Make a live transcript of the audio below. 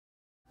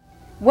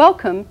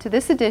Welcome to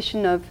this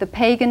edition of The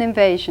Pagan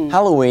Invasion.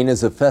 Halloween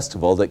is a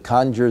festival that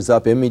conjures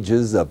up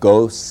images of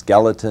ghosts,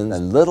 skeletons,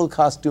 and little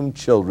costumed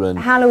children.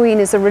 Halloween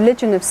is a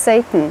religion of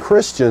Satan.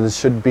 Christians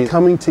should be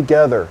coming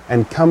together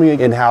and coming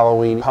in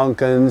Halloween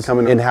pumpkins,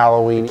 coming in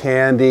Halloween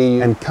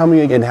candy, and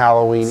coming in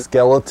Halloween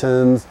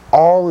skeletons,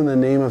 all in the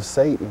name of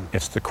Satan.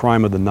 It's the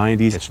crime of the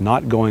 90s. It's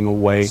not going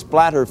away.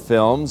 Splatter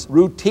films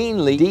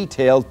routinely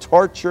detail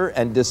torture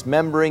and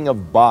dismembering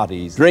of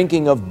bodies,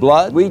 drinking of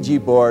blood,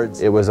 Ouija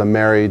boards. It was a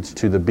marriage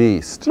to the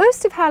beast.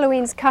 Most of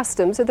Halloween's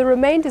customs are the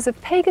remainders of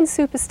pagan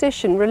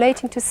superstition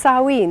relating to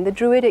Samhain, the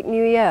Druidic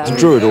New Year. The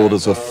Druid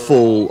orders are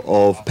full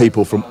of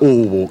people from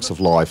all walks of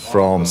life,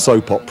 from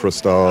soap opera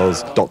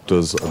stars,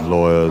 doctors and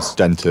lawyers,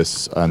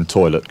 dentists and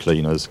toilet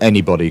cleaners.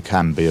 Anybody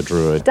can be a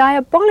Druid.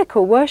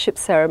 Diabolical worship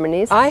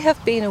ceremonies. I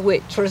have been a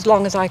witch for as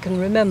long as I can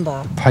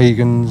remember.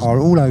 Pagans are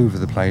all over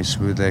the place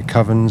with their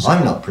covens.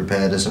 I'm not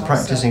prepared as a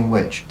practicing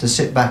witch to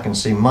sit back and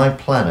see my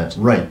planet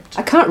raped.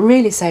 I can't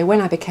really say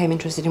when I became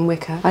interested in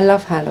Wicca. I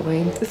love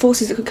Halloween. The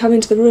forces that could come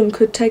into the room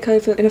could take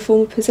over in a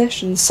form of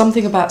possession.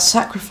 Something about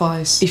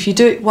sacrifice. If you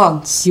do it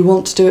once, you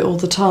want to do it all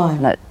the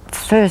time. At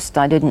first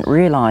I didn't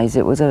realise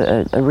it was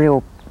a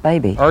real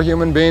baby. Are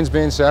human beings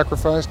being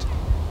sacrificed?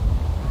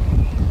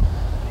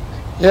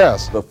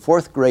 Yes. The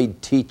fourth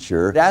grade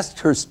teacher asked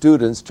her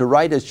students to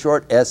write a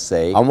short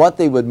essay on what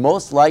they would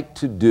most like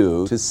to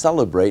do to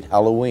celebrate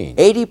Halloween.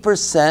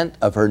 80%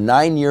 of her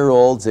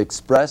 9-year-olds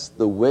expressed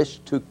the wish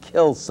to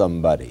kill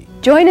somebody.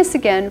 Join us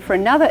again for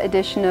another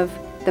edition of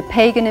The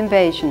Pagan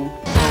Invasion.